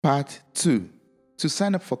Part 2. To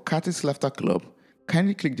sign up for Cathy's Laughter Club,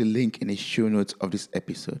 kindly click the link in the show notes of this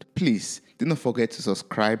episode. Please do not forget to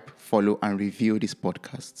subscribe, follow, and review this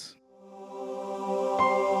podcast.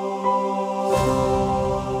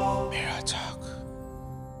 Mirror Talk.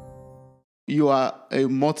 You are a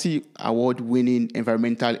multi-award winning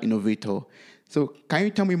environmental innovator. So can you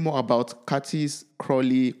tell me more about Cathy's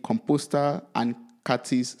Crawley composter and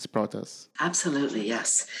Cathy's sprouters? Absolutely,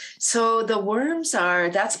 yes. So the worms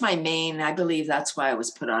that's my main, I believe that's why I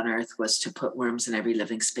was put on earth, was to put worms in every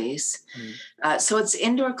living space. So it's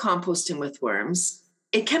indoor composting with worms.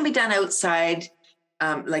 It can be done outside,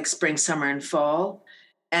 like spring, summer, and fall,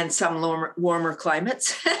 and some warmer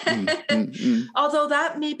climates. Although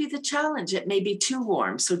that may be the challenge. It may be too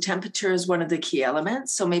warm. So temperature is one of the key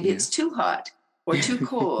elements. So maybe it's too hot or too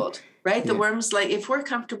cold. Right? The worms, like if we're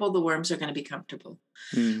comfortable, the worms are going to be comfortable.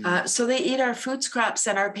 So they eat our food scraps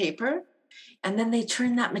and our paper, and then they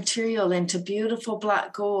turn that material into beautiful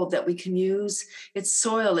black gold that we can use. It's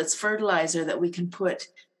soil, it's fertilizer that we can put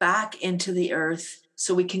back into the earth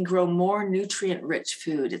so we can grow more nutrient-rich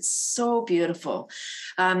food. It's so beautiful.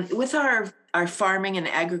 With our farming and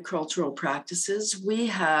agricultural practices, we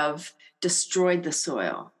have destroyed the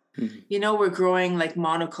soil. You know, we're growing like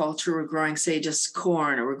monoculture, we're growing, say, just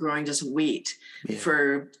corn, or we're growing just wheat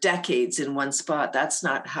for decades in one spot. That's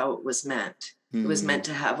not how it was meant. It was meant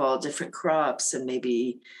to have all different crops and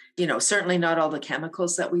maybe, certainly not all the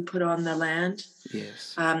chemicals that we put on the land.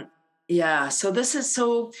 Yes. So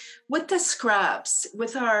with the scraps,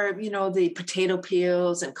 with our, the potato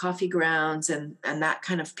peels and coffee grounds and that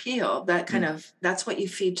kind of peel, that's what you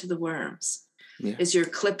feed to the worms. Is your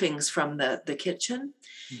clippings from the kitchen.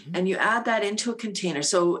 And you add that into a container.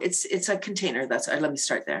 So it's a container. Let me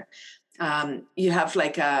start there. You have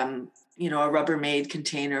like, a Rubbermaid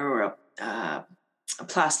container or a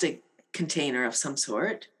plastic container of some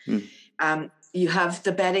sort. You have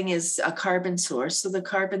the bedding is a carbon source. So the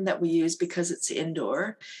carbon that we use, because it's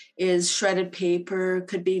indoor, is shredded paper,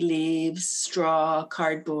 could be leaves, straw,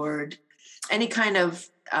 cardboard, any kind of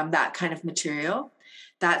that kind of material.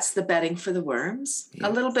 That's the bedding for the worms.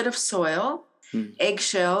 A little bit of soil,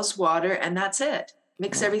 eggshells, water, and that's it.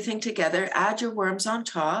 Mix everything together, add your worms on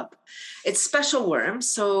top. It's special worms.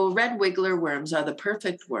 So red wiggler worms are the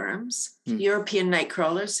perfect worms. European night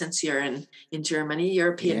crawlers, since you're in Germany,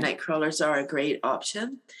 European night crawlers are a great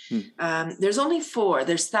option. There's only 4.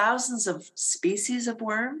 There's thousands of species of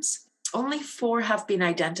worms. Only 4 have been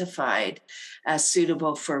identified as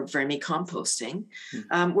suitable for vermicomposting.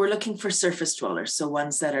 We're looking for surface dwellers, so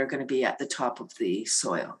ones that are going to be at the top of the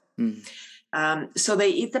soil. So they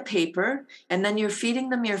eat the paper, and then you're feeding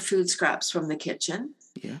them your food scraps from the kitchen.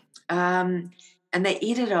 And they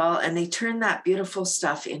eat it all, and they turn that beautiful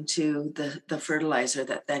stuff into the fertilizer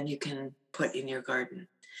that then you can put in your garden.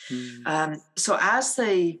 So as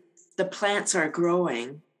the plants are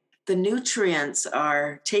growing, the nutrients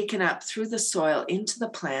are taken up through the soil into the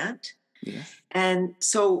plant. And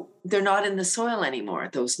so they're not in the soil anymore,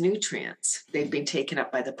 those nutrients. They've been taken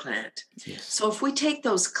up by the plant. So if we take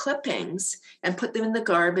those clippings and put them in the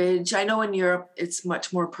garbage, I know in Europe it's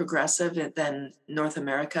much more progressive than North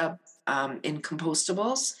America in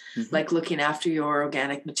compostables, like looking after your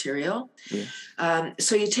organic material.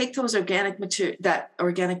 So you take those organic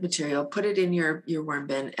material, put it in your worm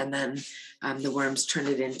bin, and then the worms turn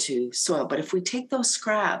it into soil. But if we take those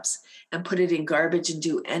scraps and put it in garbage and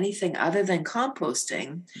do anything other than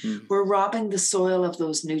composting, we're robbing the soil of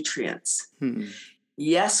those nutrients.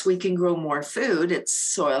 Yes, we can grow more food. It's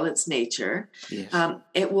soil, it's nature.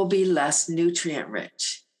 It will be less nutrient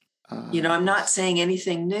rich. I'm not saying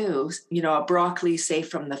anything new. A broccoli, say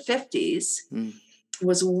from the 50s,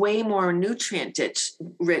 was way more nutrient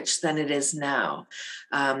rich than it is now.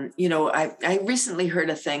 I recently heard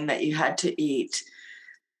a thing that you had to eat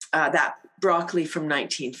that broccoli from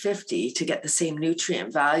 1950 to get the same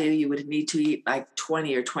nutrient value. You would need to eat like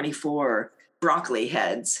 20 or 24 broccoli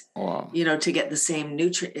heads, to get the same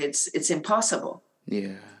nutrient. It's impossible.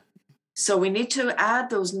 So we need to add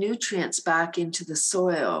those nutrients back into the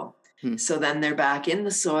soil. So then they're back in the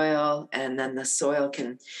soil, and then the soil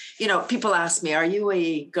can, people ask me, are you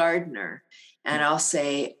a gardener? And I'll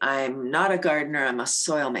say, I'm not a gardener, I'm a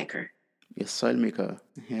soil maker. A soil maker.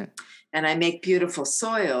 And I make beautiful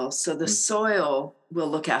soil, so the soil will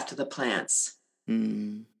look after the plants.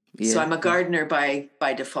 So I'm a gardener by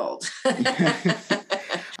default.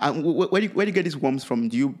 Where do you get these worms from?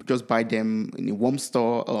 Do you just buy them in a worm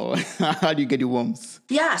store, or how do you get the worms?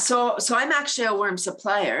 Yeah, so I'm actually a worm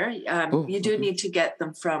supplier. You do need to get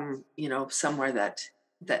them from somewhere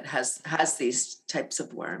that has these types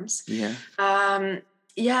of worms. Yeah. And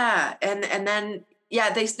then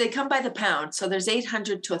Yeah, they come by the pound. So there's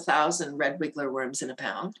 800 to 1,000 red wiggler worms in a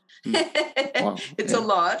pound. Wow. It's a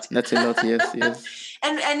lot. That's a lot, yes, yes.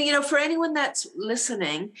 And you know, for anyone that's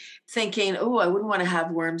listening, thinking, oh, I wouldn't want to have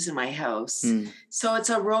worms in my house. So it's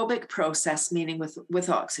aerobic process, meaning with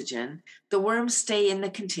oxygen. The worms stay in the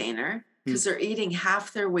container because they're eating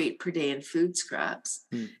half their weight per day in food scraps.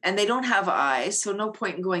 And they don't have eyes, so no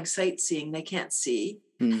point in going sightseeing. They can't see.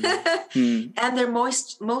 And they're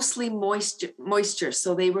mostly moisture.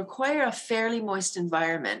 So they require a fairly moist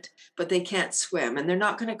environment, but they can't swim. And they're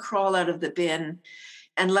not going to crawl out of the bin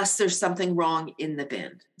unless there's something wrong in the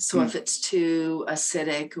bin. So if it's too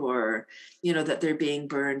acidic, or, you know, that they're being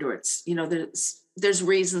burned, or it's, you know, there's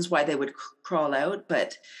reasons why they would crawl out,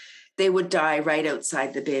 but they would die right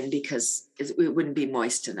outside the bin because it wouldn't be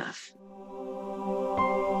moist enough.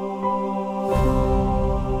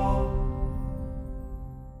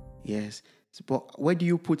 Yes. But where do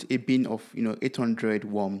you put a bin of, 800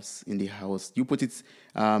 worms in the house? Do you put it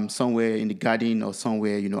somewhere in the garden or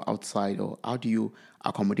somewhere, outside? Or how do you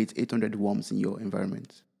accommodate 800 worms in your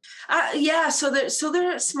environment? Yeah, so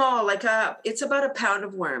they're small. Like it's about a pound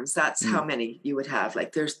of worms. That's how many you would have.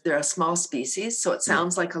 Like they're a small species, so it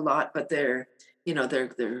sounds like a lot, but they're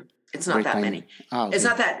it's not that many. Okay. It's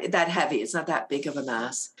not that heavy. It's not that big of a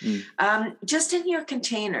mass. Just in your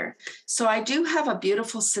container. So I do have a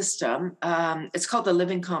beautiful system. It's called the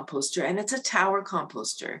Living Composter, and it's a tower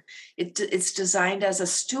composter. It's designed as a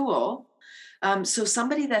stool. So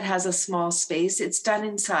somebody that has a small space, it's done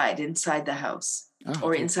inside the house.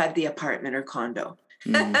 Or inside the apartment or condo.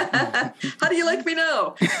 How do you like me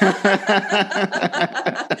now?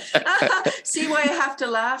 See why I have to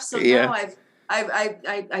laugh? So now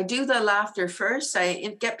I do the laughter first.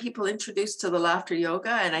 I get people introduced to the laughter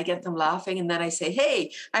yoga, and I get them laughing, and then I say,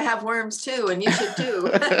 hey, I have worms too, and you should too.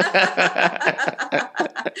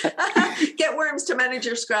 Get worms to manage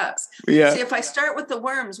your scraps. Yeah. See, if I start with the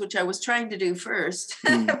worms, which I was trying to do first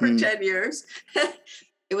for 10 years,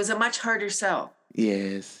 it was a much harder sell.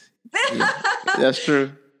 Yes. Yeah. That's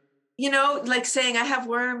true. Like saying I have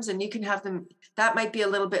worms and you can have them, that might be a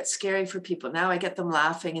little bit scary for people. Now I get them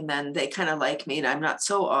laughing, and then they kind of like me, and I'm not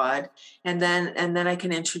so odd. And then I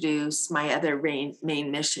can introduce my other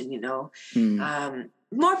main mission,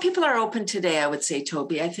 More people are open today, I would say,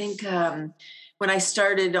 Toby. I think when I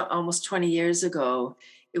started almost 20 years ago,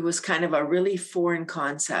 it was kind of a really foreign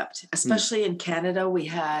concept, especially in Canada. We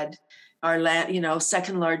had our land,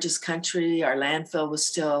 second largest country, our landfill was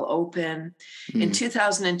still open. In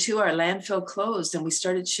 2002, our landfill closed, and we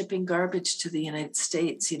started shipping garbage to the United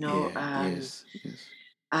States, Yes.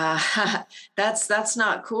 That's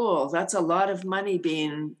not cool. That's a lot of money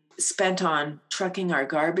being spent on trucking our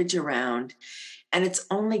garbage around. And it's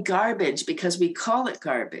only garbage because we call it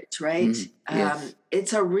garbage, right? Yes.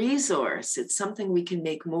 It's a resource. It's something we can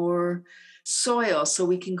make more soil so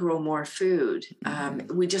we can grow more food.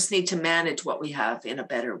 We just need to manage what we have in a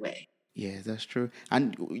better way. Yeah, that's true.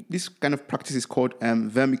 And this kind of practice is called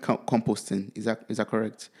vermicomposting. Is that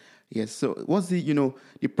correct? Yes. So what's the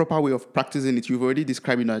proper way of practicing it? You've already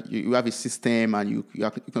described that you have a system, and you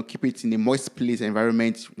can keep it in a moist place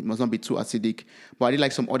environment. It must not be too acidic. But are there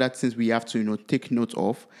like some other things we have to take note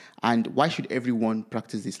of? And why should everyone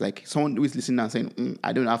practice this? Like someone who is listening and saying,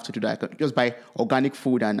 I don't have to do that. I can just buy organic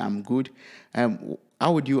food and I'm good.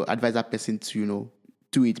 How would you advise that person to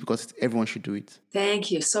do it, because everyone should do it?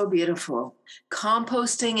 Thank you. So beautiful.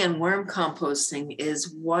 Composting and worm composting is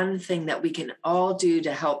one thing that we can all do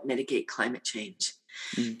to help mitigate climate change.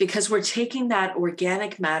 Because we're taking that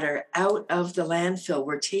organic matter out of the landfill.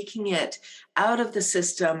 We're taking it out of the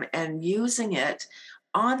system and using it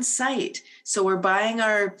on site. So we're buying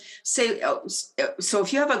so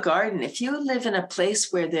if you have a garden, if you live in a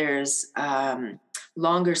place where there's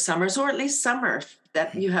longer summers, or at least summer,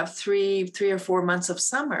 that you have 3 or 4 months of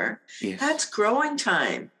summer, that's growing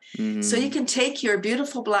time. So you can take your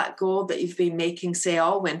beautiful black gold that you've been making, say,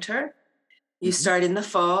 all winter. You start in the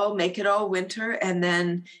fall, make it all winter, and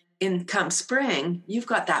then come spring, you've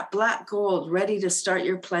got that black gold ready to start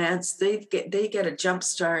your plants. They get a jump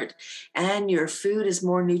start, and your food is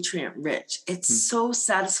more nutrient rich. It's so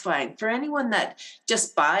satisfying. For anyone that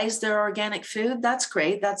just buys their organic food, that's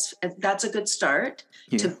great. That's a good start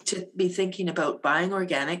to be thinking about buying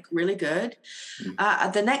organic, really good.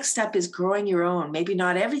 The next step is growing your own, maybe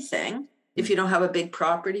not everything. If you don't have a big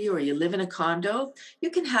property or you live in a condo,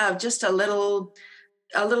 you can have just a little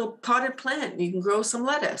potted plant. You can grow some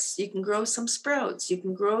lettuce. You can grow some sprouts. You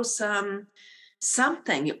can grow some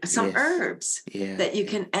herbs that you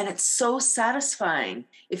can, and it's so satisfying.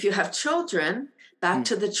 If you have children, back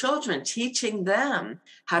to the children, teaching them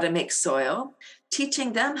how to make soil.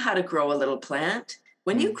 teaching them how to grow a little plant.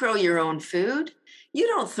 When you grow your own food, you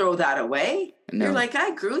don't throw that away. No. You're like,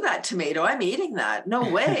 I grew that tomato. I'm eating that. No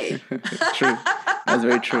way. True. That's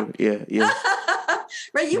very true. Yeah. Yeah.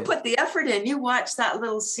 Right. You put the effort in. You watch that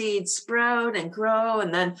little seed sprout and grow.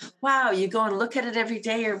 And then, wow, you go and look at it every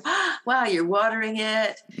day. You're watering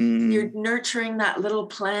it. You're nurturing that little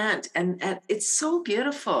plant. And it's so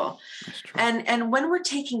beautiful. That's true. And when we're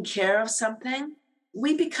taking care of something,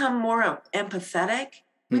 we become more empathetic.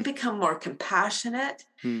 We become more compassionate.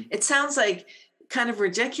 It sounds like kind of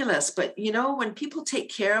ridiculous, but when people take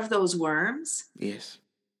care of those worms, yes,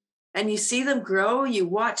 and you see them grow, you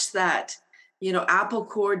watch that, apple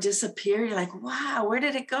core disappear. You're like, wow, where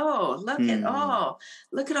did it go? Look at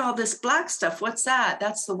all this black stuff. What's that?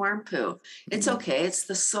 That's the worm poo. It's okay. It's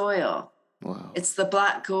the soil. Wow. It's the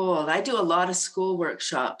black gold. I do a lot of school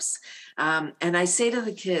workshops. And I say to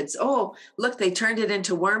the kids, oh, look, they turned it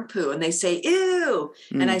into worm poo. And they say, ew.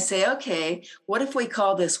 And I say, okay, what if we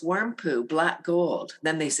call this worm poo black gold?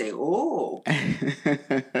 Then they say, oh,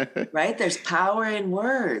 right? There's power in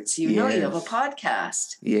words. You have a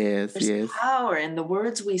podcast. Yes, There's power in the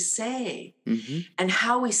words we say and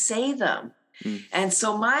how we say them. And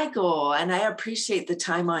so my goal, and I appreciate the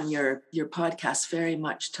time on your podcast very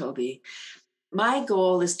much, Toby. My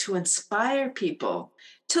goal is to inspire people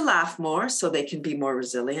to laugh more so they can be more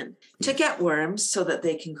resilient, to get worms so that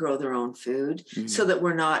they can grow their own food, so that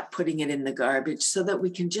we're not putting it in the garbage, so that we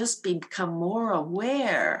can just become more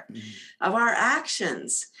aware of our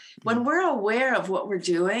actions. When we're aware of what we're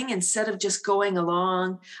doing, instead of just going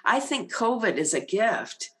along, I think COVID is a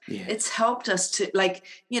gift. Yeah. It's helped us to,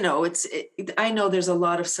 I know there's a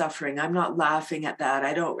lot of suffering. I'm not laughing at that.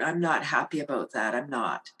 I'm not happy about that. I'm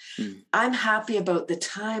not. I'm happy about the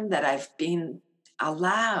time that I've been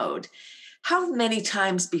allowed. How many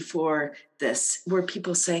times before this were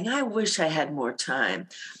people saying, I wish I had more time.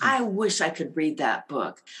 I wish I could read that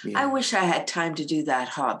book. I wish I had time to do that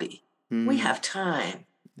hobby. We have time.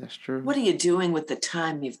 That's true. What are you doing with the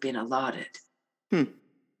time you've been allotted?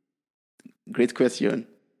 Great question.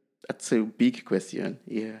 That's a big question.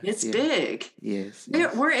 Yeah. It's big. Yes.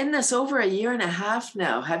 We're in this over a year and a half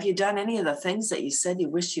now. Have you done any of the things that you said you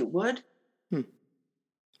wish you would?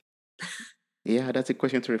 Yeah, that's a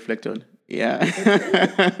question to reflect on. Yeah.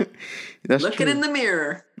 That's Look true. it in the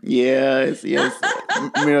mirror. Yes.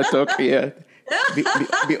 Mirror talk, yeah.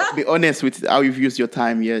 Be honest with how you've used your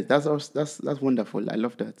time. Yeah, that's wonderful. I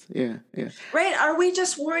love that. Yeah. Right? Are we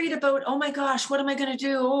just worried about, oh my gosh, what am I going to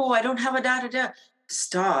do? Oh, I don't have a da-da-da.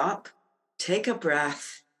 Stop. Take a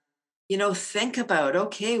breath. Think about,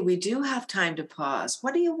 okay, we do have time to pause.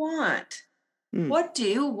 What do you want? What do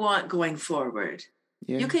you want going forward?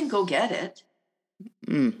 Yes. You can go get it.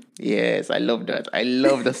 Yes, I love that. I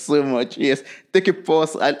love that so much. Yes, take a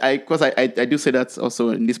pause. I do say that also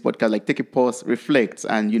in this podcast. Like, take a pause, reflect,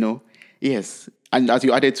 and yes. And as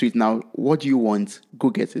you added to it now, what do you want? Go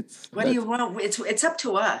get it. What do you want? It's up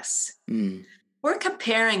to us. We're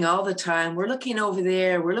comparing all the time. We're looking over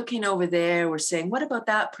there. We're saying, what about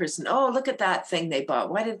that person? Oh, look at that thing they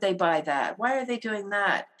bought. Why did they buy that? Why are they doing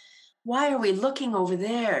that? Why are we looking over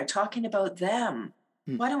there, talking about them?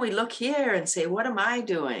 Why don't we look here and say, what am I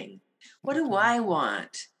doing? What do I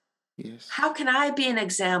want? Yes. How can I be an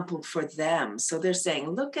example for them? So they're saying,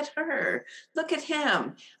 look at her, look at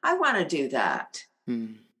him. I want to do that.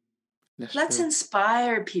 Let's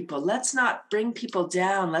inspire people. Let's not bring people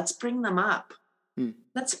down. Let's bring them up.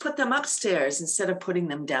 Let's put them upstairs instead of putting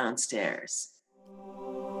them downstairs.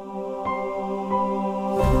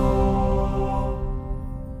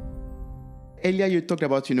 Earlier you talked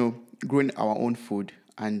about, growing our own food,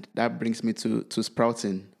 and that brings me to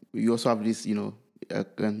sprouting. We also have this,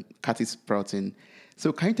 Cathy sprouting.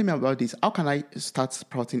 So can you tell me about this? How can I start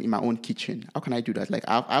sprouting in my own kitchen? How can I do that? Like,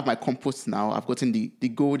 I have my compost now. I've gotten the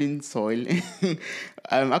golden soil.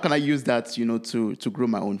 How can I use that, to grow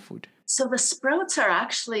my own food? So the sprouts are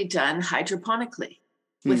actually done hydroponically.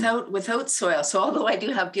 Without soil. So although I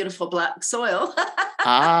do have beautiful black soil.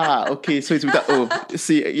 Okay. So it's with that.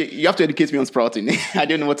 See, you have to educate me on sprouting. I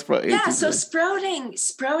don't know what sprouting is. Yeah, so sprouting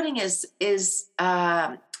is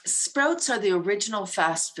sprouts are the original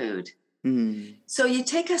fast food. So you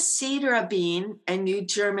take a seed or a bean and you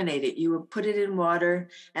germinate it. You put it in water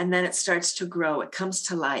and then it starts to grow. It comes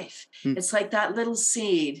to life. It's like that little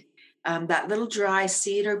seed, that little dry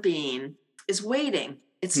seed or bean is waiting.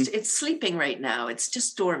 It's sleeping right now. It's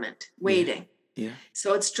just dormant, waiting. Yeah.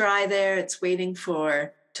 So it's dry there. It's waiting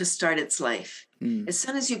to start its life. As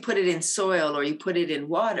soon as you put it in soil or you put it in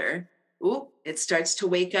water, it starts to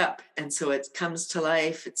wake up. And so it comes to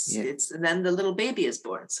life. And then the little baby is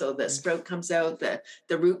born. So the sprout comes out,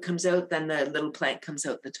 the root comes out, then the little plant comes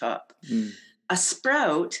out the top. A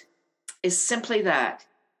sprout is simply that.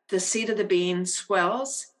 The seed of the bean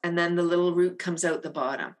swells and then the little root comes out the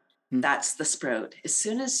bottom. That's the sprout. As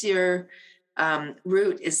soon as your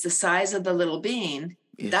root is the size of the little bean,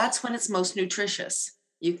 that's when it's most nutritious.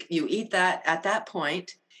 You eat that at that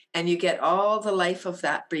point and you get all the life of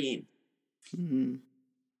that bean.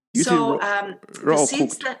 So raw the or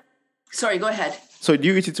seeds cooked? Sorry, go ahead. So do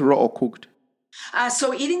you eat it raw or cooked?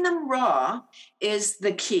 So eating them raw is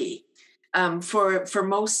the key for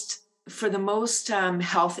the most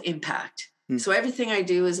health impact. So everything I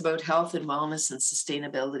do is about health and wellness and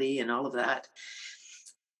sustainability and all of that.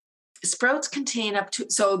 Sprouts contain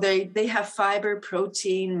so they have fiber,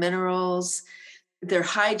 protein, minerals. They're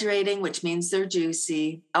hydrating, which means they're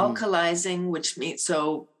juicy. Alkalizing, which means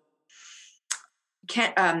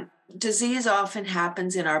disease often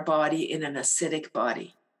happens in our body in an acidic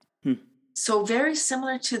body. So very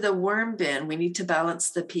similar to the worm bin, we need to balance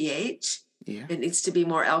the pH. It needs to be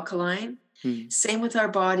more alkaline. Same with our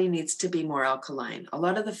body, needs to be more alkaline. A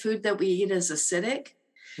lot of the food that we eat is acidic.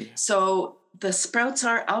 So the sprouts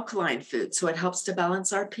are alkaline food. So it helps to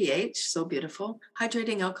balance our pH. So beautiful.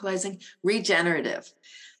 Hydrating, alkalizing, regenerative.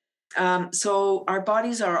 So our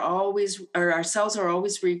bodies are our cells are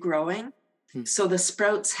always regrowing. So the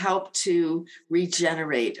sprouts help to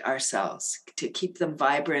regenerate our cells, to keep them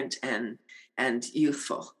vibrant and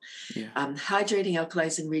youthful. Hydrating,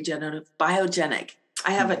 alkalizing, regenerative, biogenic.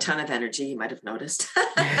 I have a ton of energy, you might have noticed.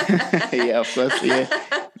 Yeah, of course. Yeah,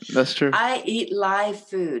 that's true. I eat live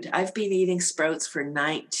food. I've been eating sprouts for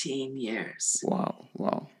 19 years.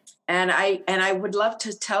 Wow. And I would love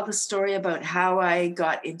to tell the story about how I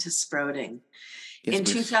got into sprouting. In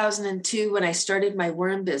 2002, when I started my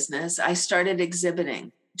worm business, I started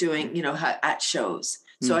exhibiting, doing, at shows.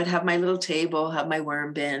 So I'd have my little table, have my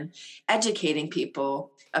worm bin, educating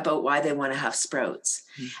people about why they want to have sprouts.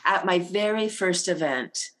 At my very first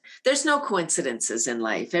event, there's no coincidences in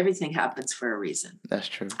life. Everything happens for a reason. That's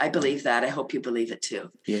true. I believe that. I hope you believe it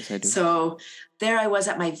too. Yes, I do. So there I was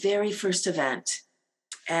at my very first event.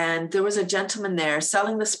 And there was a gentleman there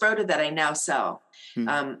selling the sprouted that I now sell.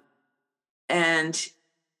 And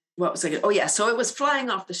what was I going to? Oh, yeah. So it was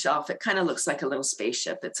flying off the shelf. It kind of looks like a little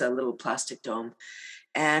spaceship. It's a little plastic dome.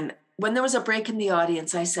 And when there was a break in the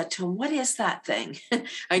audience, I said to him, "What is that thing?"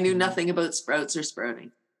 I knew nothing about sprouts or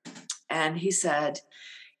sprouting. And he said,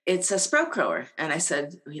 "It's a sprout grower." And I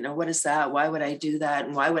said, "What is that? Why would I do that?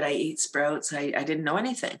 And why would I eat sprouts?" I didn't know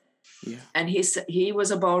anything. And he said he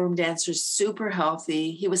was a ballroom dancer, super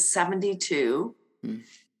healthy. He was 72.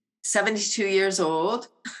 72 years old.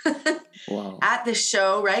 Wow. At the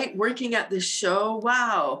show, right? Working at the show.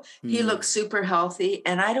 Wow. He looks super healthy.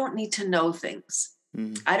 And I don't need to know things.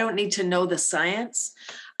 I don't need to know the science.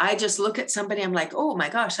 I just look at somebody. I'm like, "Oh my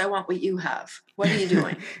gosh, I want what you have. What are you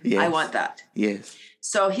doing?" I want that. Yes.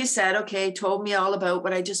 So he said, okay, told me all about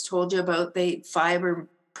what I just told you about, the fiber,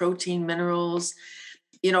 protein, minerals,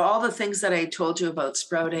 all the things that I told you about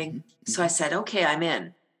sprouting. So I said, okay, I'm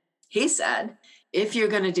in. He said, if you're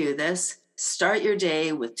going to do this, start your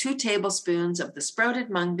day with 2 tablespoons of the sprouted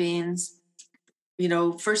mung beans,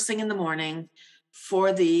 first thing in the morning,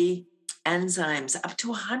 for the enzymes, up to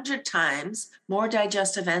 100 times more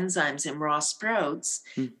digestive enzymes in raw sprouts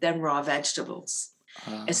than raw vegetables.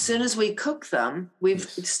 As soon as we cook them,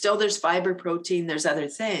 there's fiber, protein, there's other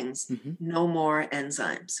things, no more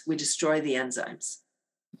enzymes. We destroy the enzymes.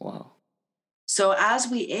 Wow. So as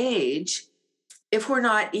we age, if we're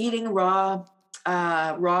not eating raw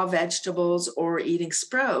vegetables or eating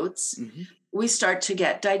sprouts, we start to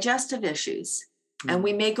get digestive issues. And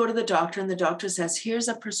we may go to the doctor and the doctor says, "Here's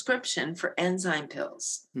a prescription for enzyme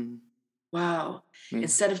pills." Wow.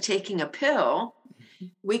 Instead of taking a pill,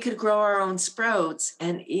 we could grow our own sprouts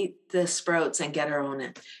and eat the sprouts and get our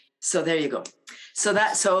own. So there you go.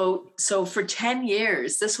 So for 10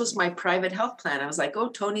 years, this was my private health plan. I was like, "Oh,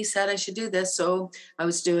 Tony said I should do this." So I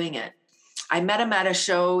was doing it. I met him at a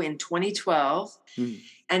show in 2012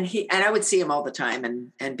 and I would see him all the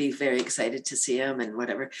time and be very excited to see him and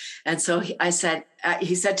whatever. And so he said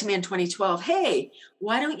to me in 2012, "Hey,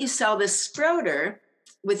 why don't you sell this sprouter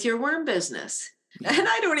with your worm business?" And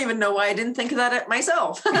I don't even know why I didn't think of that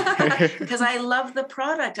myself because I loved the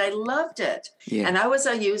product. I loved it. Yeah. And I was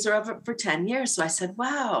a user of it for 10 years. So I said,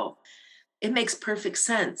 wow, it makes perfect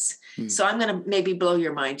sense. So I'm going to maybe blow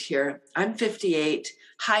your mind here. I'm 58,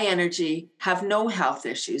 high energy, have no health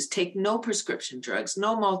issues, take no prescription drugs,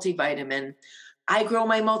 no multivitamin. I grow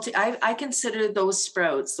my I consider those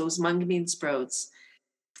sprouts, those mung bean sprouts,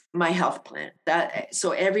 my health plan.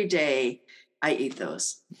 So every day I eat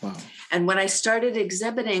those. Wow. And when I started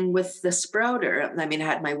exhibiting with the sprouter, I mean, I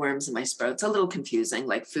had my worms and my sprouts, a little confusing,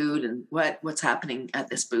 like food and what's happening at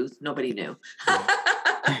this booth. Nobody knew.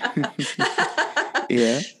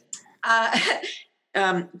 Yeah.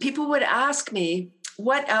 People would ask me,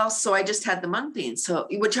 what else? So I just had the mung beans,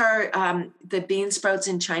 which are the bean sprouts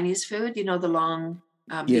in Chinese food, the long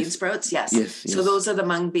bean sprouts. Yes. So those are the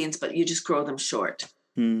mung beans, but you just grow them short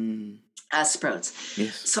as sprouts.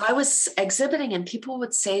 Yes. So I was exhibiting and people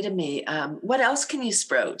would say to me, what else can you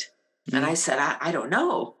sprout? And I said, I don't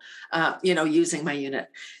know, using my unit.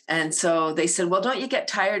 And so they said, well, don't you get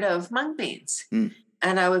tired of mung beans?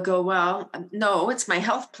 And I would go, well, no, it's my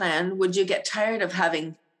health plan. Would you get tired of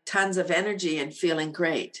having tons of energy and feeling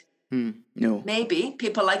great? No. Maybe.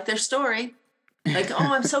 People like their story. Like, oh,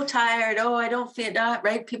 I'm so tired. Oh, I don't feel that,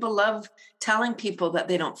 right? People love telling people that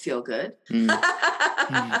they don't feel good.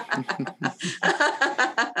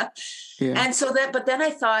 And so but then I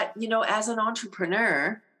thought, as an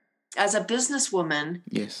entrepreneur, as a businesswoman,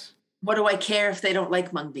 yes, what do I care if they don't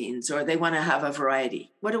like mung beans or they want to have a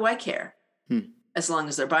variety? What do I care? As long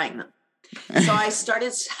as they're buying them. So I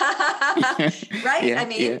started,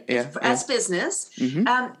 right? As business.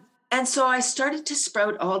 And so I started to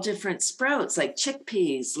sprout all different sprouts like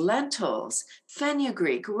chickpeas, lentils,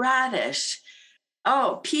 fenugreek, radish,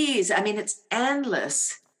 peas. I mean, it's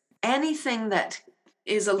endless. Anything that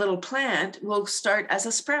is a little plant will start as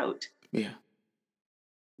a sprout. Yeah.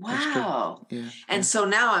 Wow. Yeah. And so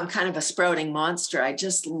now I'm kind of a sprouting monster. I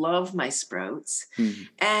just love my sprouts.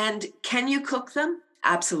 And can you cook them?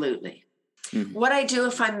 Absolutely. What I do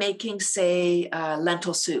if I'm making, say,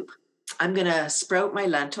 lentil soup, I'm going to sprout my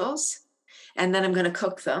lentils and then I'm going to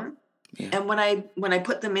cook them. Yeah. And when I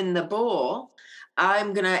put them in the bowl,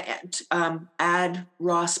 I'm going to add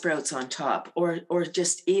raw sprouts on top or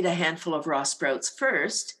just eat a handful of raw sprouts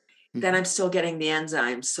first. Then I'm still getting the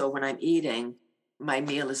enzymes. So when I'm eating, my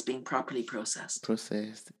meal is being properly processed.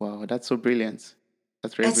 Wow, that's so brilliant.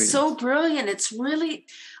 That's very brilliant. It's so brilliant. It's really,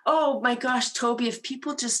 oh my gosh, Toby, if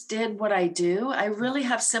people just did what I do, I really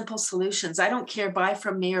have simple solutions. I don't care, buy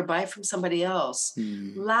from me or buy from somebody else.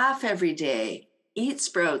 Laugh every day, eat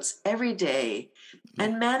sprouts every day,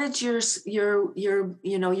 and manage your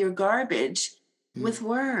garbage with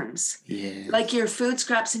worms. Yes. Like your food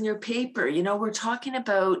scraps and your paper. We're talking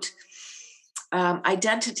about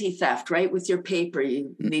identity theft, right? With your paper,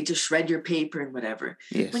 you need to shred your paper and whatever.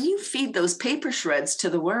 Yes. When you feed those paper shreds to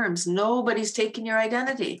the worms, nobody's taking your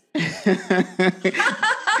identity.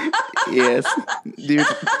 Yes.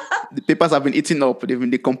 The papers have been eaten up. They've been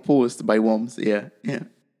decomposed by worms. Yeah.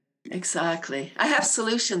 Exactly. I have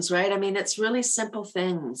solutions, right? I mean, it's really simple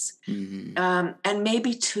things. And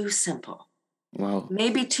maybe too simple. Wow.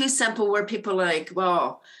 Maybe too simple where people are like,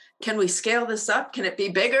 well, can we scale this up? Can it be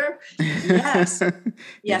bigger? Yes.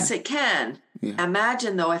 Yes, it can. Yeah.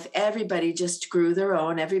 Imagine, though, if everybody just grew their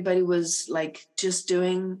own, everybody was like just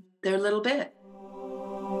doing their little bit.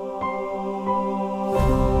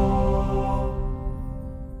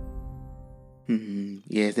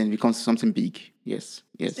 Yes, then it becomes something big. Yes.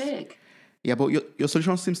 It's big. Yeah, but your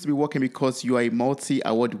solution seems to be working because you are a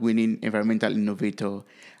multi-award-winning environmental innovator.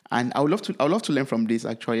 And I would love to learn from this,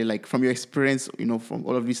 actually, like from your experience, from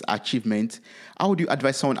all of these achievements. How would you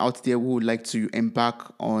advise someone out there who would like to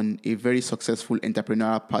embark on a very successful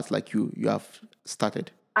entrepreneurial path like you have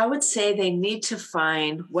started? I would say they need to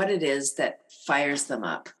find what it is that fires them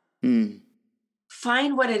up.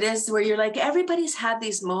 Find what it is where you're like, everybody's had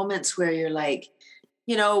these moments where you're like,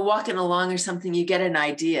 walking along or something, you get an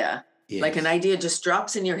idea. Yes. Like an idea just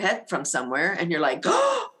drops in your head from somewhere and you're like,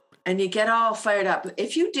 oh, and you get all fired up.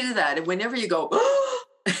 If you do that, and whenever you go, oh,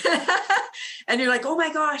 and you're like, oh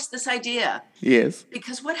my gosh, this idea. Yes.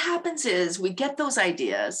 Because what happens is we get those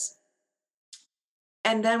ideas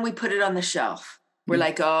and then we put it on the shelf. We're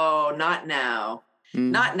like, oh, not now.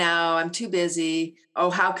 Not now. I'm too busy. Oh,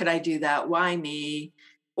 how could I do that? Why me?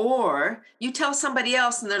 Or you tell somebody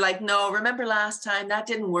else and they're like, no, remember last time that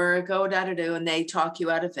didn't work. Oh, da-da-do. And they talk you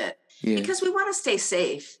out of it. Yeah. Because we want to stay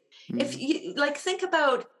safe. If you think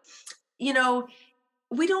about, we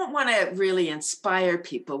don't want to really inspire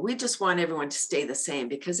people. We just want everyone to stay the same,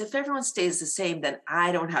 because if everyone stays the same, then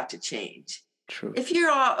I don't have to change. True. If you're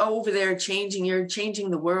all over there you're changing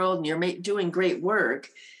the world and you're doing great work,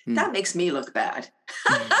 that makes me look bad.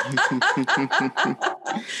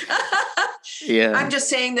 Yeah. I'm just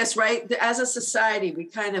saying this, right? As a society, we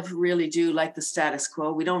kind of really do like the status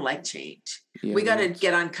quo. We don't like change. Yeah, we got to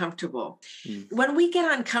get uncomfortable. When we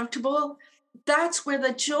get uncomfortable, that's where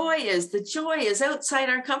the joy is. The joy is outside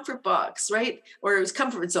our comfort box, right? Or it's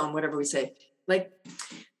comfort zone, whatever we say. Like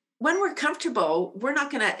when we're comfortable, we're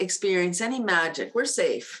not going to experience any magic. We're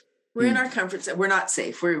safe. We're in our comfort zone. We're not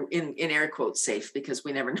safe. We're in air quotes safe, because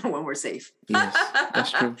we never know when we're safe. Yes,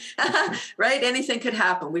 that's true. Right? Anything could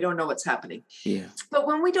happen. We don't know what's happening. Yeah. But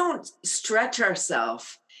when we don't stretch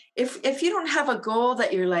ourselves, if you don't have a goal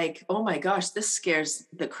that you're like, oh my gosh, this scares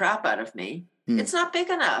the crap out of me, it's not big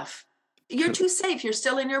enough. You're too safe. You're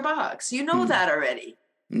still in your box. You know that already.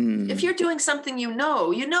 If you're doing something you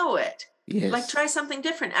know it. Yes. Like, try something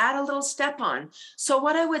different. Add a little step on. So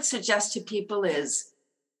what I would suggest to people is,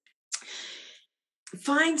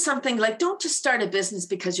 find something, like, don't just start a business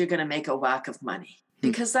because you're going to make a whack of money,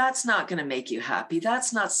 because that's not going to make you happy.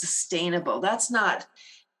 That's not sustainable. That's not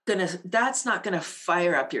going to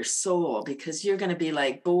fire up your soul, because you're going to be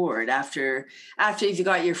like bored after you've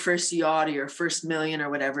got your first yacht or your first million or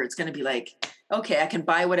whatever. It's going to be like, okay, I can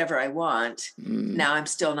buy whatever I want. Now I'm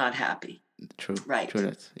still not happy. True. Right.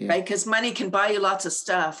 True. Yeah. Right. Because money can buy you lots of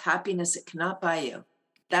stuff. Happiness, it cannot buy you.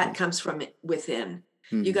 That comes from within.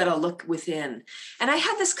 You got to look within. And I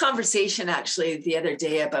had this conversation actually the other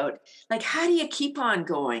day about, like, how do you keep on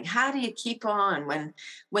going? How do you keep on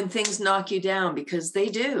when things knock you down? Because they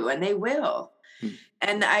do, and they will.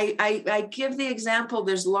 And I give the example,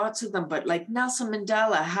 there's lots of them, but like Nelson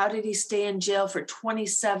Mandela, how did he stay in jail for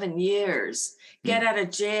 27 years, get out of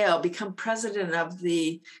jail, become president of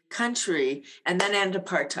the country, and then end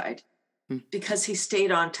apartheid? Because he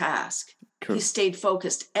stayed on task. True. He stayed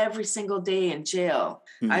focused every single day in jail.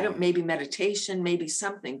 Maybe meditation, maybe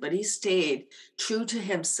something, but he stayed true to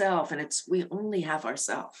himself. And we only have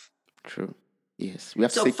ourselves. True. Yes. We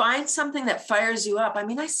have to find something that fires you up. I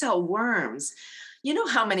mean, I sell worms. You know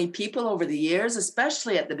how many people over the years,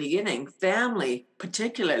 especially at the beginning, family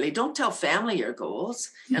particularly, don't tell family your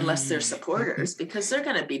goals unless they're supporters, because they're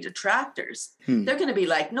going to be detractors. They're going to be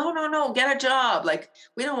like, no, get a job. Like,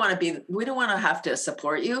 we don't want to have to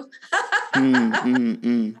support you.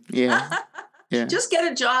 Yeah. Yeah. Just get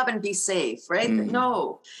a job and be safe, right?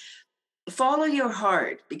 No, follow your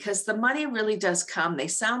heart, because the money really does come. They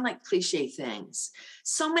sound like cliche things.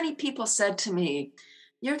 So many people said to me,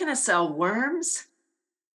 you're going to sell worms?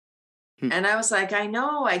 And I was like, I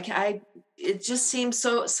know, it just seems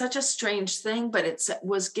such a strange thing, but it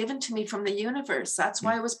was given to me from the universe. That's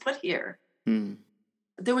why I was put here.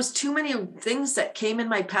 There was too many things that came in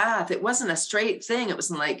my path. It wasn't a straight thing. It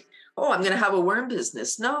wasn't like, oh, I'm going to have a worm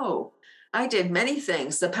business. No, I did many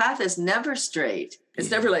things. The path is never straight.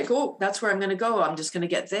 It's never like, oh, that's where I'm going to go. I'm just going to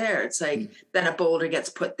get there. It's like, then a boulder gets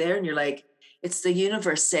put there and you're like, it's the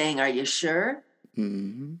universe saying, are you sure?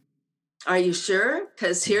 Are you sure?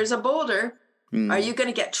 Because here's a boulder. Are you going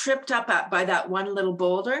to get tripped up by that one little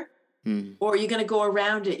boulder? Or are you going to go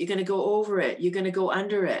around it? You're going to go over it. You're going to go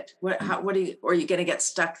under it. Or are you going to get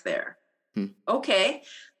stuck there? Okay.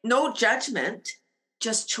 No judgment,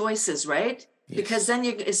 just choices, right? Yes. Because then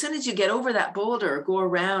as soon as you get over that boulder or go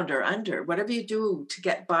around or under, whatever you do to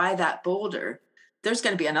get by that boulder, there's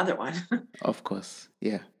going to be another one. Of course.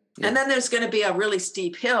 Yeah. And then there's going to be a really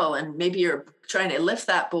steep hill, and maybe you're trying to lift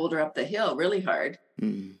that boulder up the hill really hard.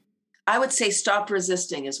 I would say stop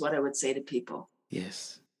resisting is what I would say to people.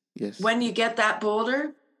 Yes. Yes. When you get that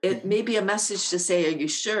boulder, it may be a message to say, are you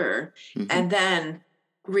sure? And then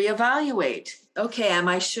reevaluate. Okay, am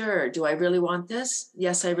I sure? Do I really want this?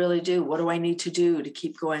 Yes, I really do. What do I need to do to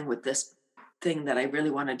keep going with this thing that I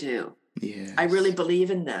really want to do? Yes. I really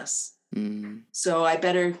believe in this. So I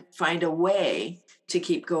better find a way to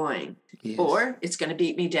keep going. Yes. Or it's going to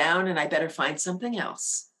beat me down and I better find something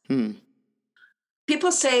else.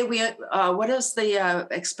 People say, what is the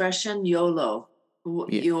expression? YOLO.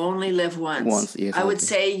 You only live once. Yes, I would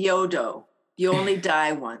say YODO. You only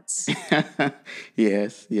die once.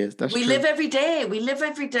 Yes, that's true. We live every day. We live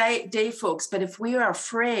every day, folks. But if we are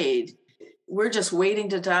afraid, we're just waiting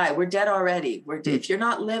to die. We're dead already. If you're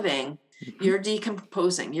not living, you're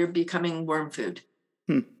decomposing. You're becoming worm food.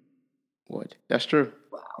 What? That's true.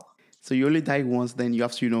 Wow. So you only die once, then you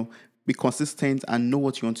have to, be consistent and know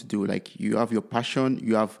what you want to do. Like, you have your passion,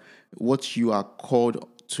 you have what you are called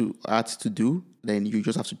to do, then you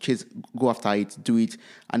just have to go after it, do it.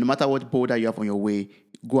 And no matter what boulder you have on your way,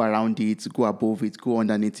 go around it, go above it, go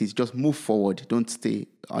underneath it. Just move forward. Don't stay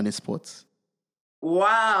on a spot.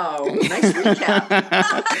 Wow. Nice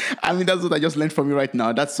recap. I mean, that's what I just learned from you right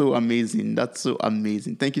now. That's so amazing.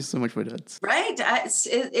 Thank you so much for that. Right.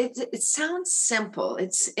 It sounds simple.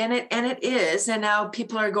 It is. And now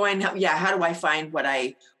people are going, yeah, how do I find what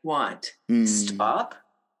I want? Stop,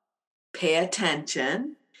 pay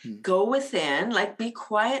attention, go within, like, be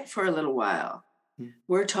quiet for a little while.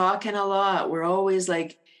 We're talking a lot. We're always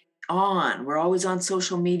we're always on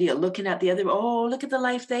social media looking at the other. Oh, look at the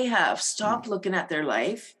life they have. Stop looking at their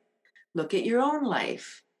life. Look at your own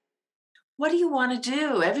life. What do you want to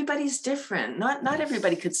do? Everybody's different. Not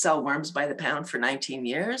everybody could sell worms by the pound for 19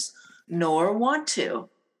 years, nor want to.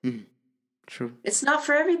 True. It's not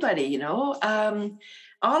for everybody, you know.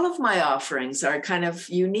 All of my offerings are kind of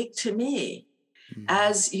unique to me,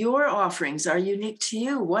 as your offerings are unique to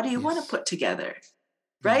you. What do you want to put together?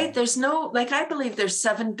 Right? There's no, like, I believe there's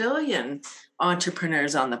 7 billion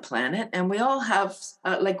entrepreneurs on the planet, and we all have,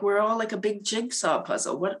 we're all like a big jigsaw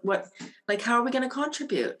puzzle. Like, how are we going to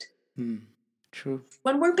contribute? True.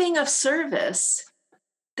 When we're being of service,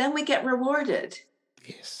 then we get rewarded.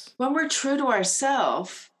 Yes. When we're true to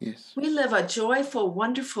ourselves, we live a joyful,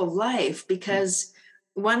 wonderful life, because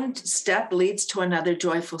one step leads to another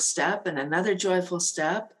joyful step and another joyful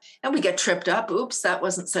step. And we get tripped up. Oops, that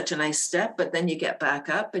wasn't such a nice step. But then you get back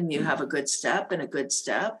up and you have a good step and a good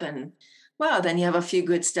step. And well, then you have a few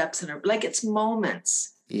good steps. Like, it's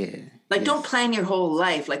moments. Yeah. Like, don't plan your whole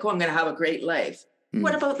life. Like, oh, I'm going to have a great life.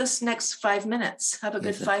 What about this next 5 minutes? Have a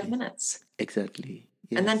good 5 minutes. Exactly.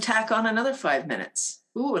 Yes. And then tack on another 5 minutes.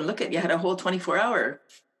 Ooh, and look at, you had a whole 24-hour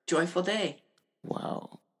joyful day.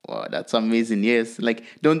 Wow, that's amazing. Yes, like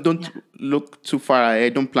don't look too far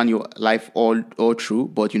ahead. Don't plan your life all through,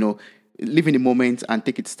 but live in the moment and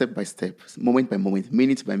take it step by step, moment by moment,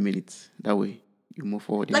 minute by minute. That way you move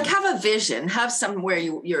forward. Like, have a vision, have somewhere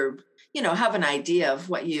you're have an idea of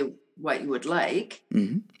what you would like.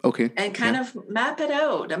 Okay. And kind of map it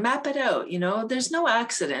out. There's no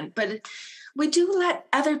accident, but we do let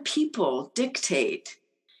other people dictate.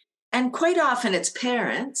 And quite often it's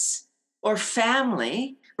parents or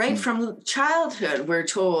family, right? From childhood, we're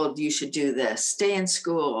told you should do this, stay in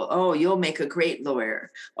school. Oh, you'll make a great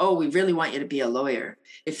lawyer. Oh, we really want you to be a lawyer.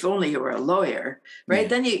 If only you were a lawyer, right?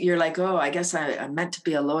 Then you're like, oh, I guess I'm meant to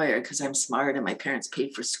be a lawyer because I'm smart and my parents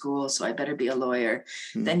paid for school, so I better be a lawyer.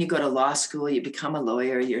 Then you go to law school, you become a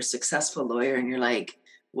lawyer, you're a successful lawyer, and you're like,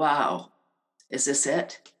 wow, is this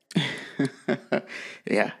it?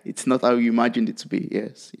 Yeah, it's not how you imagined it to be.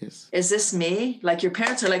 Yes. Is this me? Like, your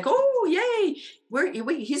parents are like, oh, yay,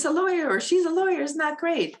 he's a lawyer or she's a lawyer. Isn't that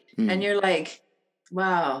great? And you're like,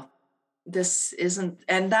 wow, this isn't,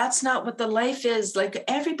 and that's not what the life is. Like,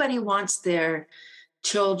 everybody wants their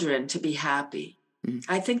children to be happy.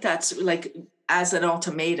 I think that's like as an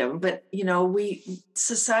ultimatum, but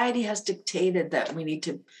society has dictated that we need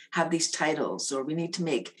to have these titles, or we need to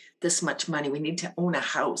make this much money, we need to own a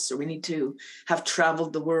house, or we need to have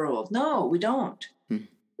traveled the world. No, we don't.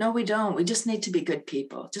 No, we don't. We just need to be good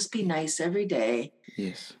people. Just be nice every day.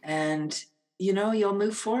 Yes. And you'll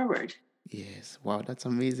move forward. Yes. Wow, that's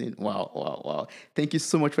amazing. Wow. Thank you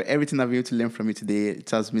so much for everything I've been able to learn from you today. It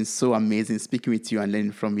has been so amazing speaking with you and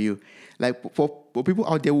learning from you. Like, for people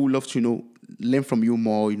out there who love to learn from you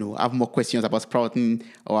more, have more questions about sprouting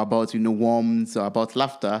or about worms or about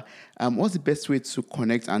laughter, what's the best way to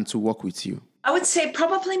connect and to work with you? I would say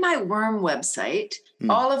probably my worm website.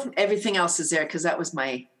 All of everything else is there because that was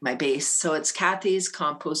my base. So it's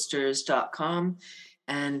kathyscomposters.com.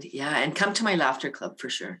 And come to my laughter club for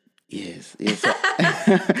sure. Yes.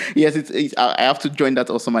 Yes, I have to join that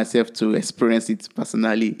also myself to experience it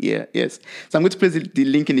personally. Yeah, yes. So I'm going to place the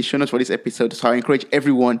link in the show notes for this episode. So I encourage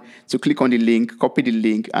everyone to click on the link, copy the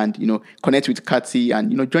link, and connect with Kathy,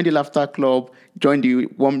 and join the laughter club, join the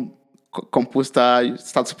worm composter,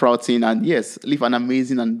 start sprouting, and yes, live an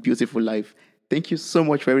amazing and beautiful life. Thank you so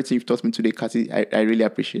much for everything you've taught me today, Kathy. I really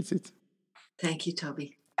appreciate it. Thank you,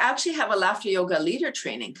 Toby. I actually have a laughter yoga leader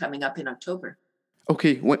training coming up in October.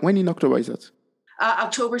 Okay, when in October is that?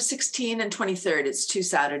 October 16 and 23rd. It's 2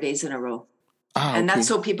 Saturdays in a row. And that's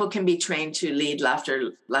so people can be trained to lead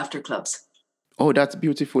laughter clubs. Oh, that's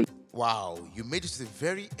beautiful. Wow, you made it to the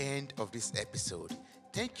very end of this episode.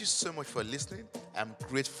 Thank you so much for listening. I'm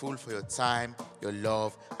grateful for your time, your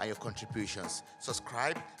love, and your contributions.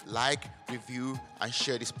 Subscribe, like, review, and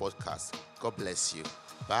share this podcast. God bless you.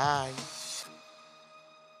 Bye.